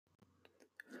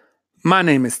My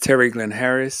name is Terry Glenn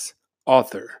Harris,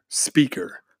 author,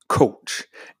 speaker, coach,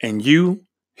 and you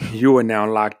are now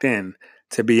locked in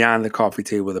to Beyond the Coffee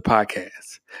Table, the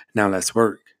podcast. Now let's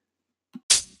work.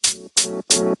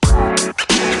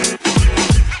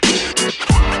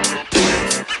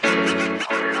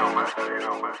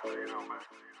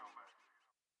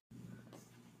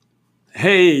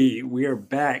 Hey, we are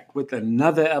back with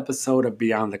another episode of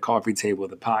Beyond the Coffee Table,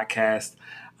 the podcast.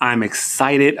 I'm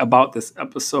excited about this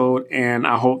episode, and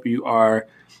I hope you are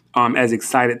as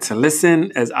excited to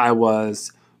listen as I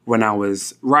was when I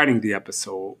was writing the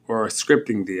episode or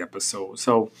scripting the episode.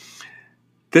 So,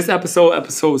 this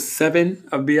episode 7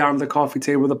 of Beyond the Coffee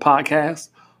Table, the podcast.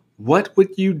 What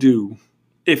would you do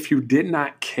if you did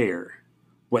not care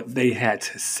what they had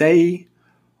to say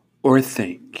or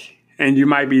think? And you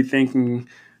might be thinking,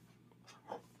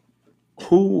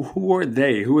 who are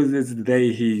they? Who is this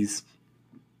they he's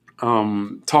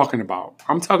talking about?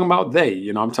 I'm talking about they.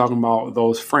 I'm talking about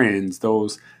those friends,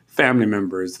 those family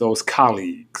members, those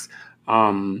colleagues,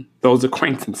 those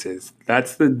acquaintances.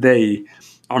 That's the they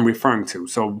I'm referring to.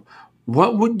 So,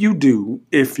 what would you do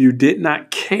if you did not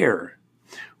care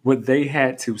what they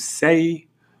had to say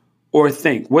or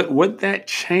think? Would that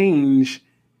change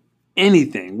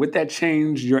anything? Would that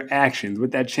change your actions?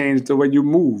 Would that change the way you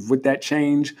move? Would that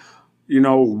change,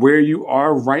 where you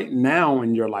are right now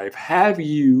in your life? Have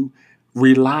you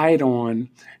relied on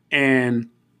and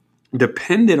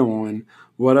depended on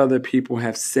what other people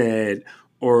have said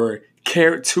or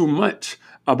cared too much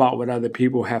about what other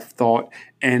people have thought?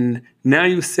 And now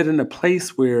you sit in a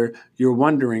place where you're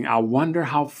wondering, I wonder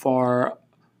how far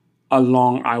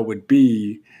along I would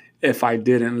be if I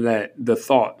didn't let the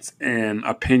thoughts and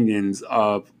opinions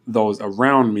of those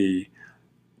around me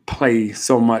play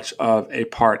so much of a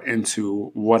part into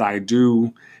what I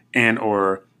do and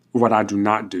or what I do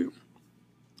not do.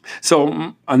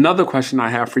 So another question I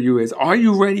have for you is, are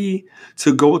you ready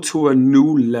to go to a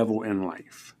new level in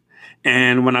life?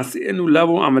 And when I say a new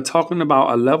level, I'm talking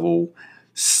about a level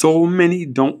so many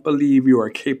don't believe you are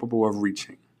capable of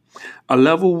reaching. A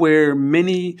level where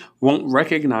many won't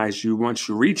recognize you once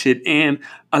you reach it, and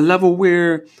a level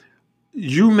where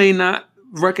you may not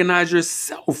recognize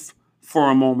yourself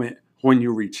for a moment when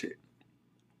you reach it.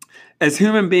 As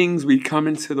human beings, we come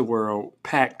into the world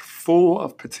packed full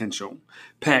of potential,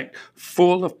 packed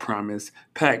full of promise,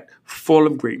 packed full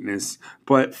of greatness,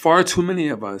 but far too many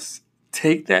of us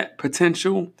take that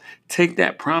potential, take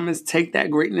that promise, take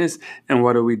that greatness, and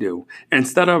what do?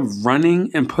 Instead of running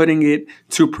and putting it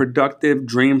to productive,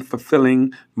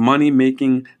 dream-fulfilling,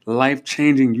 money-making,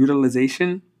 life-changing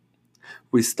utilization,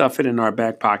 we stuff it in our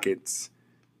back pockets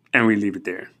and we leave it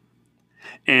there.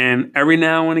 And every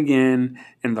now and again,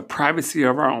 in the privacy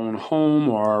of our own home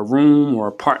or our room or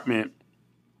apartment,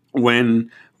 when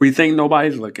we think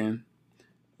nobody's looking,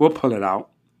 we'll pull it out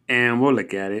and we'll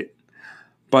look at it.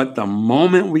 But the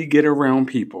moment we get around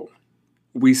people,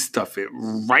 we stuff it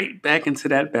right back into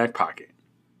that back pocket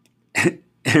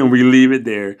and we leave it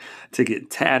there to get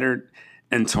tattered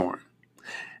and torn.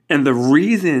 And the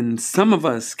reason some of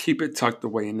us keep it tucked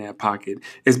away in that pocket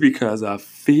is because of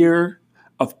fear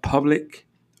of public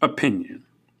opinion.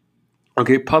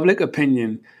 Okay, public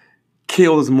opinion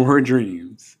kills more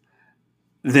dreams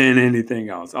than anything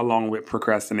else, along with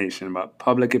procrastination. But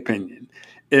public opinion,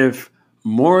 if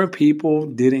more people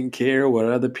didn't care what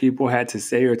other people had to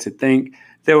say or to think,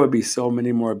 there would be so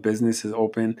many more businesses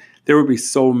open. There would be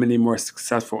so many more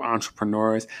successful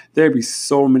entrepreneurs. There would be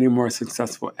so many more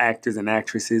successful actors and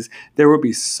actresses. There would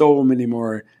be so many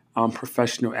more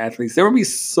professional athletes. There would be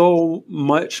so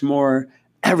much more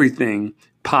everything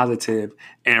positive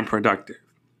and productive.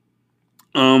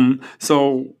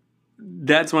 So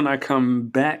that's when I come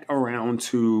back around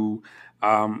to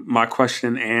my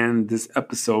question and this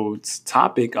episode's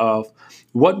topic of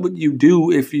what would you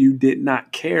do if you did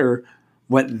not care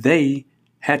what they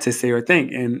had to say or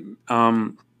think? And,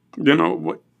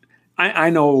 what I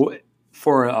know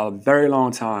for a very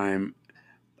long time,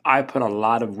 I put a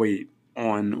lot of weight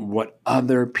on what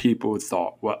other people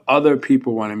thought, what other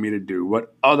people wanted me to do,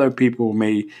 what other people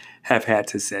may have had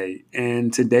to say.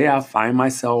 And today I find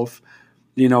myself,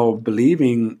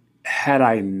 believing had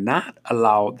I not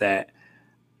allowed that,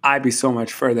 I'd be so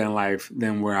much further in life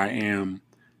than where I am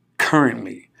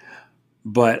currently.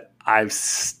 But I've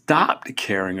stopped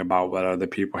caring about what other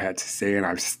people had to say, and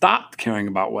I've stopped caring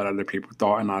about what other people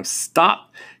thought, and I've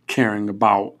stopped caring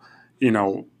about,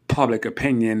 public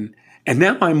opinion. And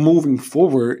now I'm moving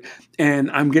forward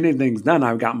and I'm getting things done.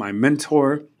 I've got my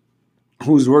mentor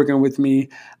who's working with me.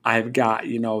 I've got,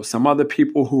 some other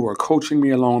people who are coaching me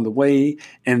along the way.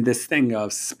 And this thing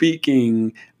of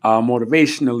speaking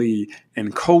motivationally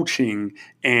and coaching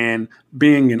and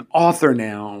being an author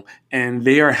now, and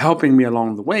they are helping me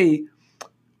along the way.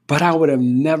 But I would have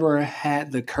never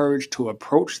had the courage to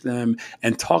approach them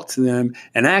and talk to them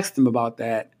and ask them about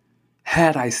that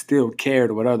had I still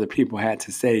cared what other people had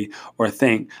to say or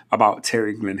think about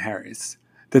Terry Glenn Harris.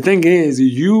 The thing is,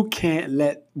 you can't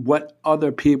let what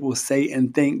other people say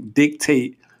and think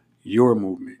dictate your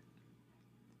movement,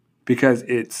 because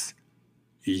it's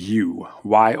you,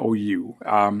 Y-O-U.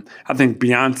 I think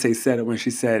Beyonce said it when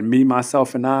she said, me,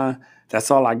 myself, and I,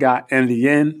 that's all I got in the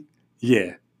end.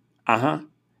 Yeah.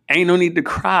 Ain't no need to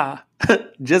cry.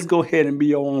 Just go ahead and be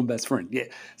your own best friend. Yeah.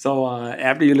 So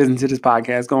after you listen to this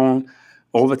podcast, go on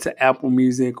over to Apple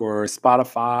Music or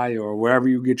Spotify or wherever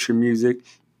you get your music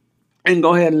and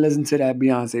go ahead and listen to that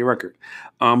Beyonce record.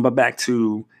 But back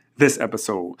to this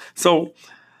episode. So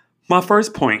my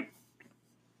first point,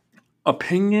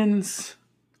 opinions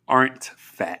aren't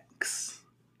facts.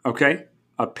 Okay?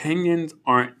 Opinions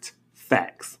aren't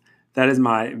facts. That is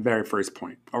my very first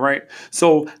point. All right.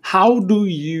 So how do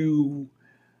you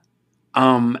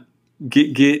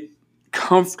get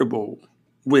comfortable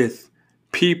with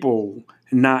people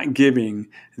not giving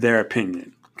their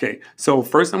opinion? Okay. So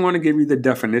first I'm going to give you the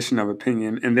definition of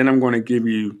opinion, and then I'm going to give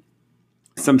you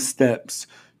some steps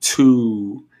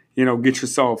to, get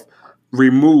yourself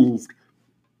removed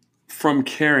from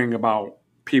caring about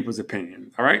people's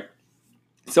opinion. All right.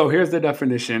 So here's the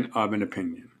definition of an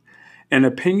opinion. An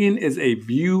opinion is a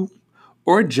view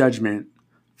or judgment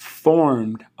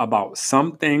formed about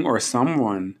something or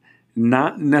someone,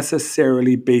 not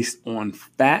necessarily based on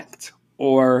fact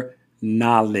or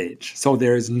knowledge. So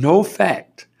there is no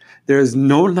fact, there is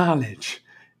no knowledge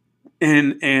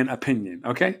in an opinion,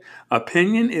 okay?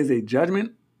 Opinion is a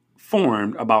judgment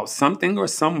formed about something or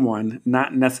someone,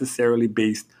 not necessarily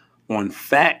based on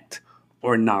fact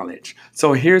or knowledge.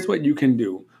 So here's what you can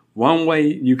do. One way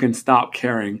you can stop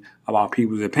caring about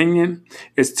people's opinion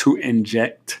is to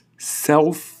inject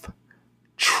self-trust.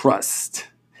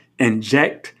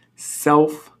 Inject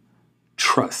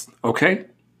self-trust, okay?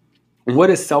 What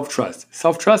is self-trust?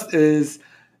 Self-trust is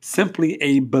simply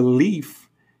a belief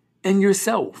in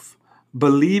yourself.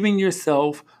 Believing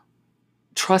yourself,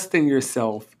 trusting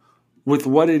yourself with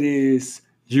what it is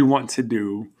you want to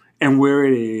do and where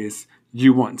it is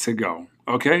you want to go,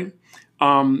 okay?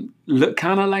 Look,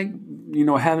 kind of like,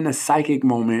 having a psychic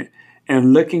moment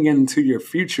and looking into your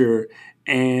future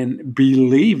and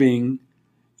believing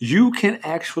you can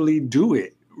actually do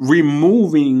it,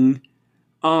 removing,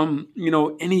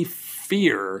 any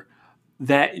fear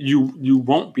that you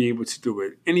won't be able to do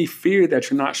it, any fear that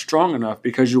you're not strong enough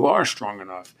because you are strong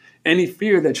enough, any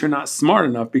fear that you're not smart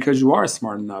enough because you are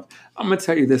smart enough. I'm going to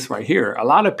tell you this right here. A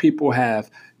lot of people have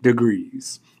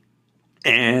degrees.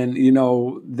 And,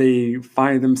 they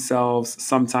find themselves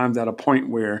sometimes at a point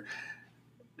where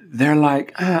they're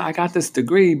like, I got this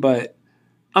degree, but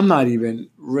I'm not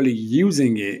even really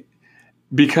using it,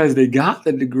 because they got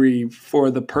the degree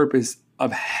for the purpose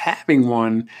of having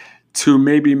one to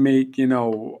maybe make,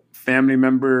 family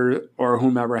member or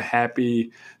whomever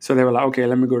happy. So they were like, okay,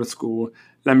 let me go to school.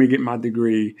 Let me get my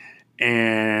degree.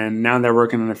 And now they're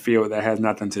working in a field that has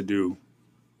nothing to do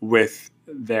with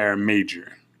their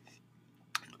major.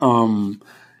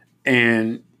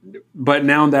 But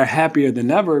now they're happier than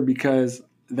ever because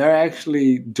they're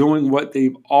actually doing what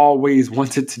they've always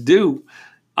wanted to do.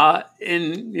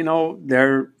 And,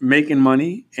 they're making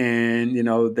money and,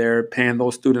 they're paying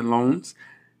those student loans.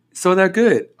 So they're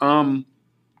good. But,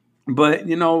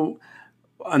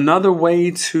 another way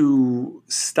to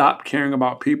stop caring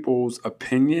about people's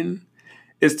opinion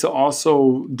is to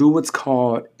also do what's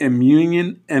called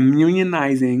immunizing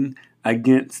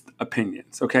against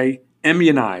opinions, okay?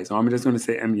 Immunize, or I'm just going to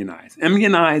say immunize.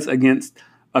 Immunize against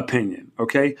opinion,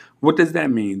 okay? What does that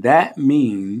mean? That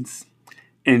means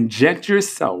inject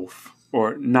yourself,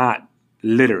 or not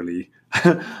literally,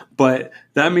 but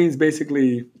that means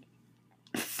basically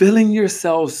filling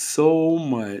yourself so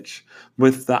much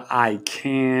with the I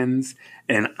cans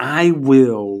and I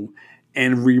will,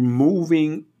 and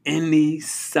removing any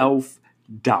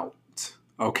self-doubt,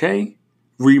 okay?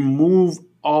 Remove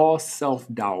all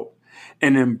self-doubt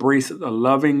and embrace the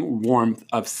loving warmth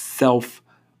of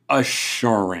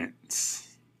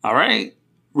self-assurance, all right?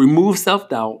 Remove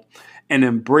self-doubt and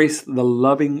embrace the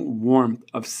loving warmth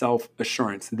of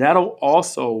self-assurance. That'll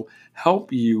also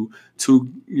help you to,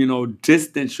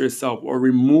 distance yourself or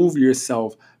remove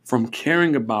yourself from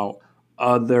caring about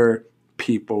other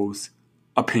people's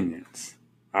opinions.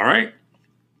 All right?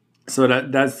 So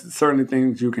that's certainly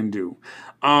things you can do.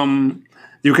 Um,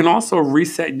 you can also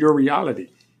reset your reality.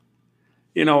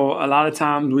 You know, a lot of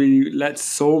times we let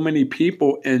so many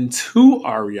people into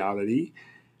our reality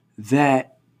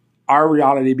that our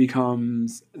reality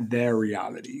becomes their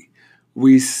reality.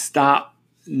 We stop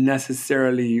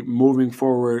necessarily moving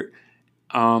forward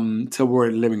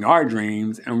toward living our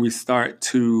dreams, and we start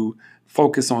to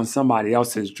focus on somebody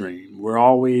else's dream. We're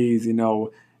always,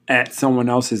 at someone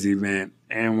else's event.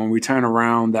 And when we turn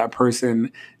around, that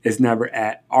person is never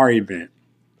at our event.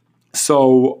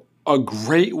 So, a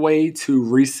great way to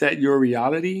reset your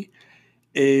reality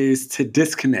is to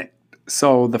disconnect.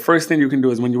 So the first thing you can do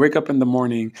is when you wake up in the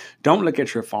morning, don't look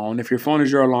at your phone. If your phone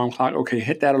is your alarm clock, okay,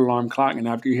 hit that alarm clock. And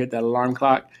after you hit that alarm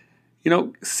clock,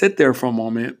 sit there for a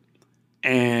moment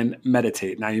and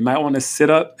meditate. Now, you might want to sit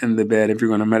up in the bed if you're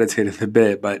going to meditate in the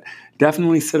bed, but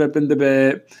definitely sit up in the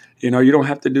bed. You don't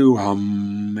have to do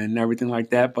and everything like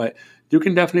that, but you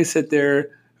can definitely sit there,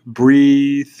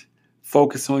 breathe,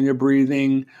 focus on your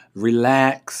breathing,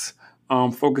 relax,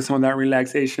 focus on that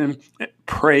relaxation,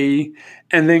 pray,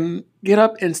 and then get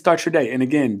up and start your day. And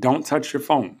again, don't touch your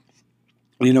phone.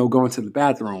 Go into the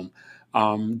bathroom.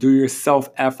 Do your self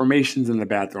affirmations in the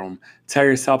bathroom. Tell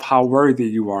yourself how worthy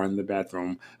you are in the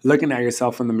bathroom. Looking at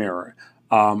yourself in the mirror.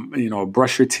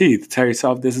 Brush your teeth. Tell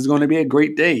yourself this is going to be a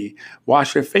great day.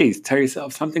 Wash your face. Tell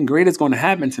yourself something great is going to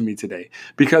happen to me today.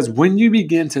 Because when you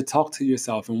begin to talk to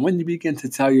yourself and when you begin to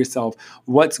tell yourself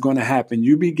what's going to happen,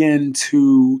 you begin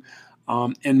to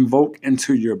invoke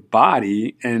into your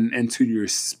body and into your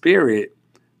spirit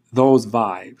those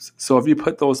vibes. So if you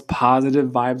put those positive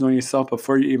vibes on yourself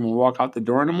before you even walk out the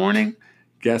door in the morning,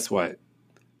 guess what?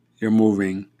 You're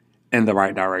moving in the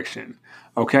right direction.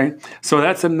 Okay? So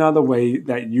that's another way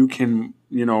that you can,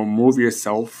 move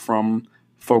yourself from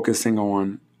focusing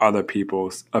on other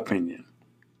people's opinion.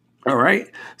 All right?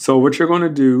 So what you're going to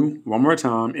do one more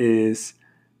time is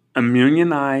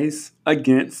immunize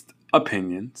against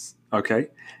opinions, okay?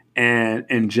 And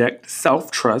inject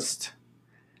self-trust,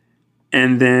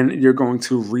 and then you're going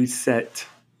to reset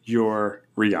your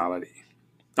reality.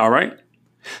 All right?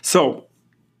 So,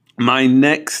 my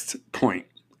next point,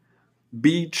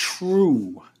 be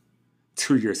true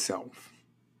to yourself.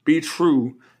 Be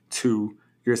true to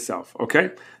yourself.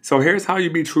 Okay? So, here's how you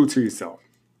be true to yourself.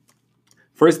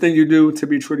 First thing you do to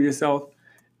be true to yourself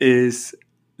is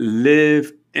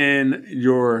live in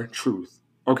your truth.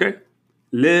 Okay?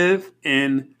 Live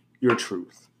in your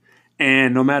truth.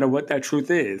 And no matter what that truth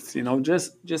is,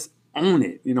 just own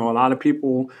it. A lot of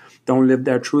people don't live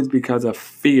their truth because of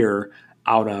fear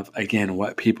out of, again,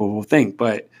 what people will think.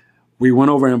 But we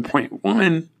went over in point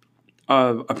one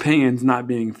of opinions not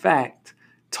being fact,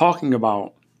 talking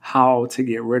about how to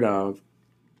get rid of,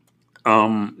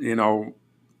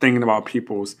 thinking about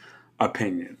people's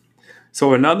opinion.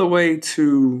 So another way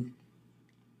to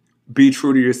be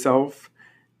true to yourself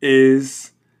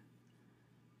is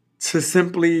to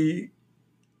simply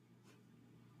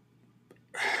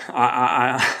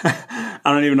I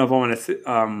don't even know if I want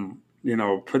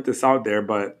to put this out there,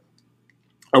 but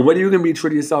a way you can be true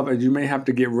to yourself is you may have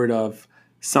to get rid of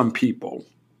some people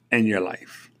in your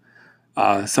life.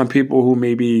 Some people who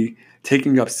may be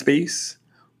taking up space,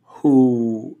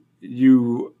 who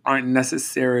you aren't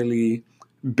necessarily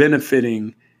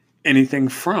benefiting anything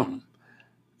from.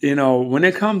 When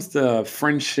it comes to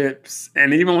friendships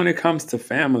and even when it comes to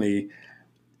family,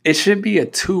 it should be a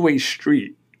two-way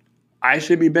street. I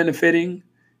should be benefiting.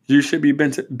 You should be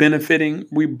benefiting.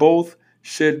 We both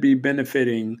should be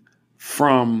benefiting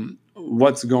from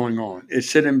what's going on. It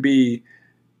shouldn't be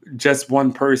just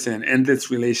one person in this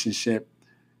relationship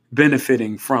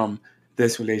benefiting from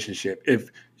this relationship. If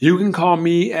you can call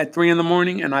me at 3 in the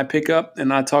morning and I pick up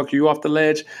and I talk you off the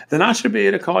ledge, then I should be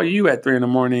able to call you at 3 in the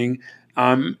morning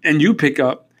and you pick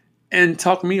up and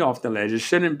talk me off the ledge. It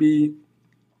shouldn't be,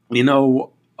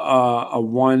 a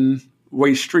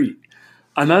one-way street.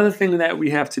 Another thing that we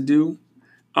have to do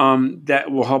that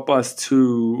will help us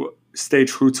to stay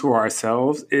true to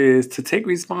ourselves is to take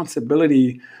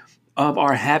responsibility of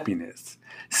our happiness.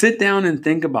 Sit down and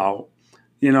think about,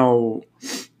 the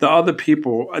other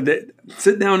people.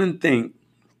 Sit down and think,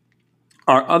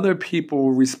 are other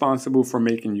people responsible for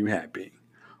making you happy?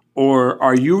 Or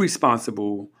are you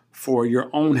responsible for your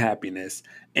own happiness?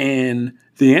 And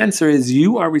the answer is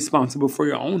you are responsible for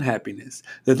your own happiness.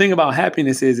 The thing about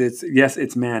happiness is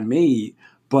it's man-made,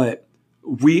 but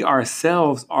we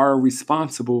ourselves are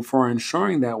responsible for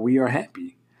ensuring that we are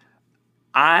happy.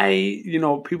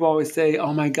 People always say,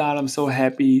 "Oh my God, I'm so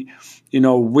happy,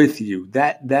 with you."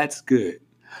 That's good.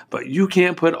 But you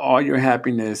can't put all your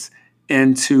happiness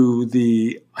into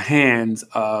the hands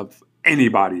of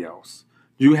anybody else.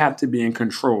 You have to be in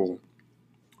control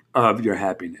of your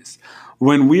happiness.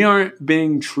 When we aren't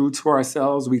being true to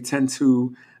ourselves, we tend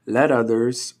to let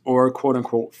others or quote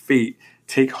unquote fate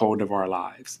take hold of our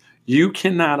lives. You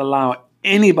cannot allow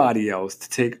anybody else to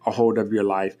take a hold of your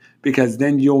life because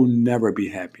then you'll never be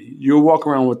happy. You'll walk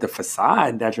around with the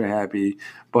facade that you're happy,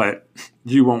 but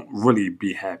you won't really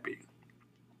be happy.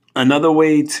 Another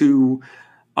way to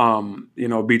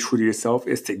be true to yourself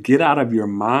is to get out of your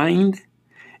mind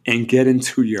and get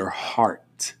into your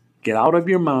heart. Get out of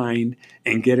your mind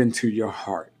and get into your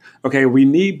heart. Okay, we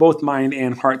need both mind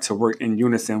and heart to work in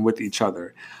unison with each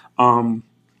other. We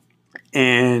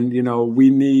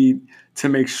need to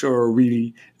make sure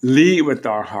we lead with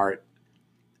our heart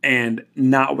and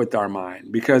not with our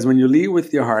mind. Because when you lead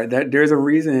with your heart, there's a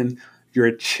reason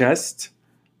your chest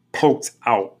pokes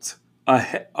out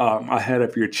ahead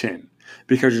of your chin.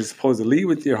 Because you're supposed to lead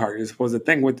with your heart. You're supposed to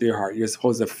think with your heart. You're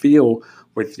supposed to feel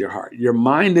with your heart. Your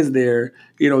mind is there,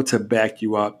 to back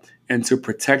you up and to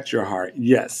protect your heart.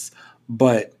 Yes.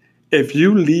 But if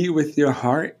you lead with your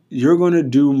heart, you're going to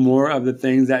do more of the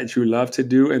things that you love to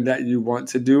do and that you want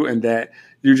to do and that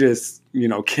you just,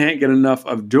 can't get enough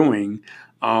of doing.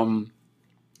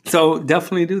 So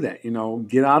definitely do that.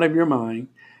 Get out of your mind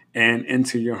and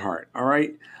into your heart. All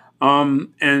right.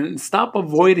 And stop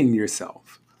avoiding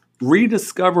yourself.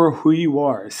 Rediscover who you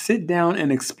are. Sit down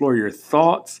and explore your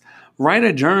thoughts. Write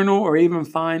a journal or even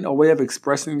find a way of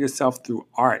expressing yourself through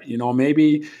art.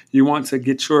 Maybe you want to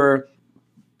get your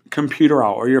computer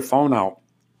out or your phone out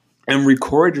and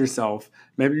record yourself.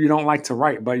 Maybe you don't like to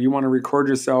write, but you want to record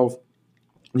yourself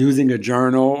using a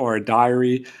journal or a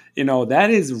diary. That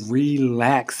is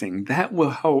relaxing. That will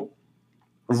help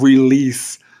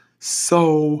release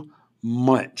so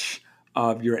much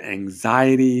of your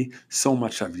anxiety, so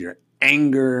much of your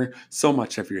anger, so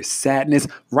much of your sadness.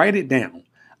 Write it down.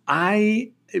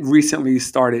 I recently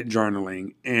started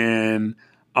journaling, and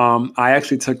I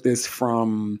actually took this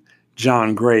from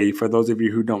John Gray. For those of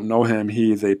you who don't know him,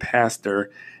 he is a pastor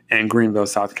in Greenville,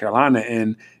 South Carolina,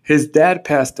 and his dad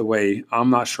passed away. I'm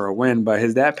not sure when, but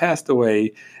his dad passed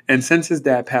away. And since his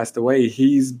dad passed away,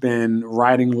 he's been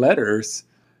writing letters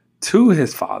to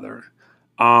his father.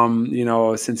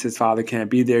 Since his father can't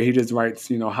be there, he just writes,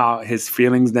 how his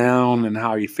feelings down and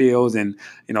how he feels. And,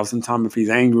 sometimes if he's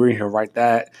angry, he'll write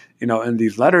that, in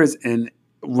these letters. And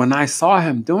when I saw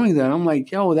him doing that, I'm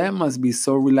like, yo, that must be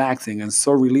so relaxing and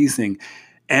so releasing.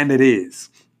 And it is.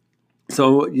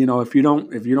 So, if you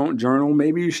don't journal,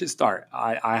 maybe you should start.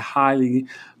 I highly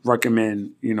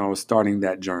recommend, starting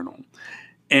that journal.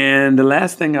 And the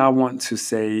last thing I want to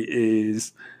say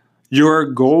is your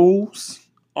goals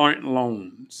aren't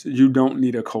loans. You don't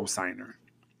need a cosigner.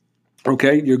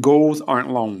 Okay? Your goals aren't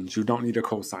loans. You don't need a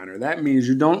cosigner. That means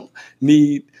you don't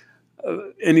need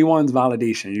anyone's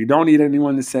validation. You don't need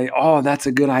anyone to say, oh, that's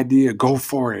a good idea. Go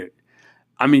for it.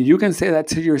 I mean, you can say that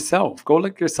to yourself. Go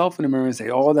look yourself in the mirror and say,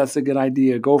 oh, that's a good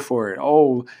idea. Go for it.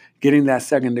 Oh, getting that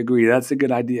second degree. That's a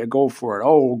good idea. Go for it.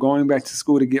 Oh, going back to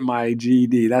school to get my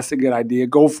GED. That's a good idea.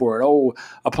 Go for it. Oh,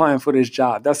 applying for this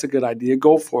job. That's a good idea.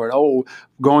 Go for it. Oh,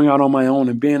 going out on my own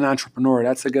and being an entrepreneur.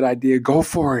 That's a good idea. Go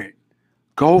for it.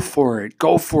 Go for it.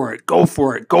 Go for it. Go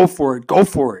for it. Go for it. Go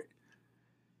for it.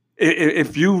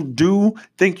 If you do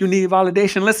think you need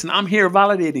validation, listen, I'm here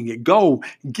validating it. Go,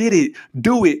 get it,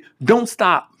 do it. Don't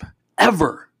stop,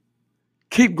 ever.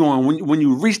 Keep going. When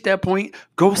you reach that point,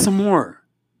 go some more.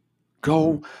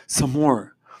 Go some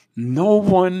more. No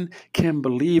one can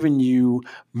believe in you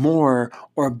more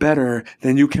or better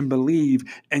than you can believe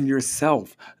in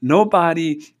yourself.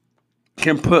 Nobody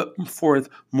can put forth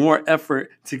more effort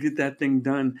to get that thing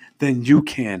done than you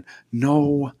can.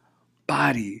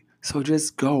 Nobody. So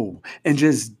just go and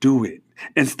just do it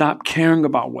and stop caring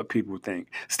about what people think.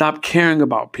 Stop caring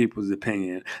about people's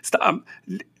opinion. Stop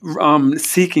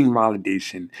seeking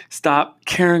validation. Stop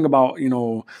caring about,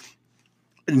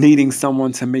 needing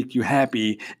someone to make you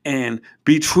happy, and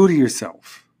be true to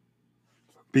yourself.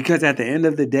 Because at the end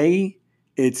of the day,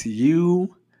 it's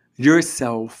you,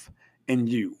 yourself, and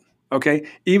you. Okay?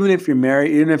 Even if you're married,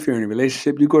 even if you're in a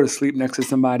relationship, you go to sleep next to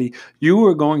somebody, you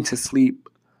are going to sleep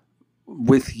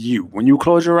with you. When you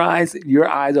close your eyes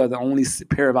are the only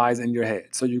pair of eyes in your head.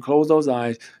 So you close those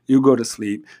eyes, you go to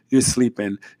sleep, you're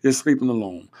sleeping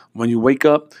alone. When you wake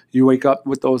up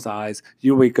with those eyes,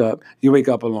 you wake up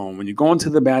alone. When you go into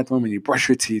the bathroom and you brush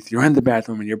your teeth, you're in the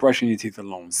bathroom and you're brushing your teeth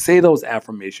alone. Say those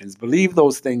affirmations, believe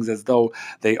those things as though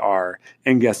they are.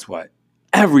 And guess what?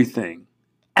 Everything,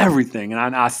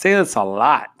 and I say this a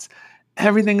lot,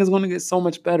 everything is going to get so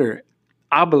much better.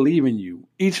 I believe in you,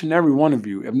 each and every one of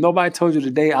you. If nobody told you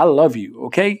today, I love you,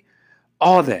 okay?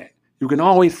 All that. You can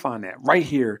always find that right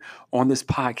here on this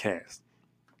podcast.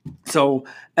 So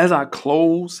as I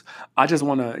close, I just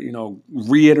want to,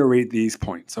 reiterate these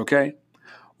points, okay?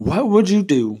 What would you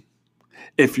do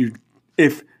if you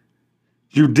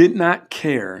did not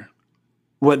care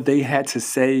what they had to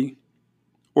say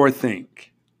or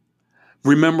think?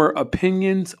 Remember,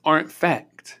 opinions aren't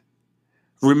fact.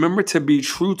 Remember to be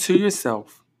true to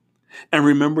yourself, and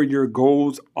remember your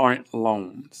goals aren't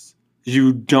loans.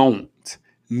 You don't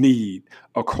need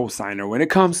a cosigner. When it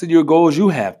comes to your goals, you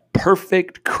have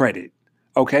perfect credit.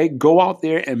 Okay? Go out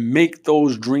there and make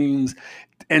those dreams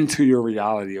into your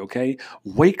reality. Okay?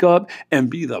 Wake up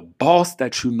and be the boss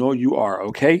that you know you are.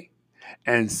 Okay?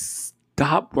 And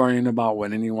stop worrying about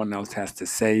what anyone else has to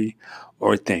say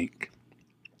or think.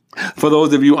 For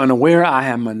those of you unaware, I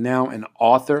am now an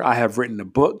author. I have written a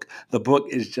book. The book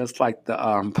is just like the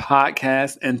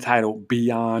podcast, entitled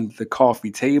Beyond the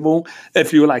Coffee Table.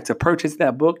 If you would like to purchase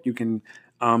that book, you can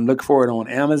look for it on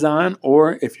Amazon.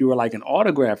 Or if you would like an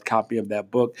autographed copy of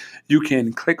that book, you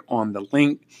can click on the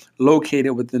link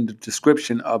located within the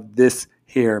description of this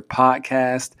here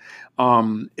podcast.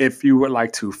 If you would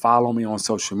like to follow me on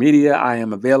social media, I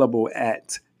am available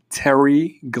at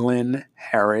Terry Glenn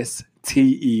Harris,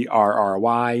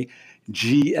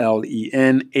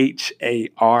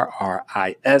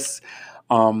 TerryGlenharris.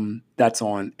 That's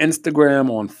on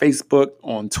Instagram, on Facebook,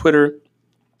 on Twitter.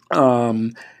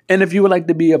 And if you would like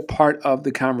to be a part of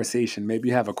the conversation, maybe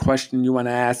you have a question you want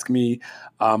to ask me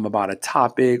about a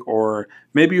topic, or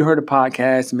maybe you heard a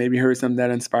podcast, maybe you heard something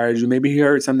that inspired you, maybe you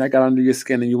heard something that got under your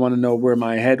skin and you want to know where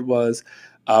my head was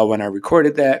when I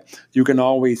recorded that, you can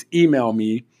always email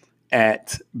me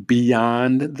at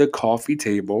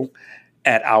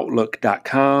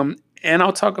beyondthecoffeetable@outlook.com, and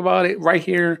I'll talk about it right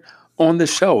here on the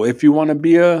show. If you want to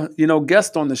be a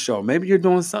guest on the show, maybe you're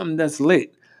doing something that's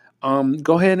lit,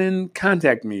 go ahead and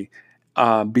contact me,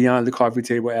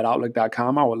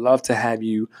 beyondthecoffeetable@outlook.com. I would love to have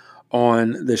you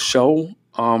on the show,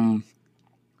 and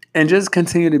just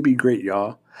continue to be great,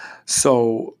 y'all.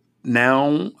 So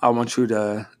now I want you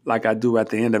to, like I do at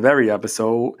the end of every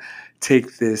episode,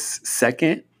 take this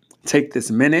second, take this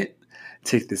minute,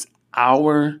 take this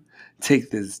hour,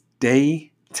 take this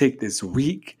day, take this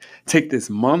week, take this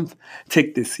month,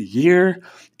 take this year,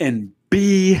 and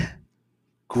be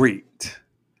great.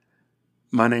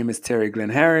 My name is Terry Glenn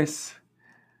Harris.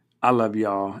 I love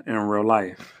y'all in real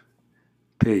life.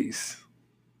 Peace.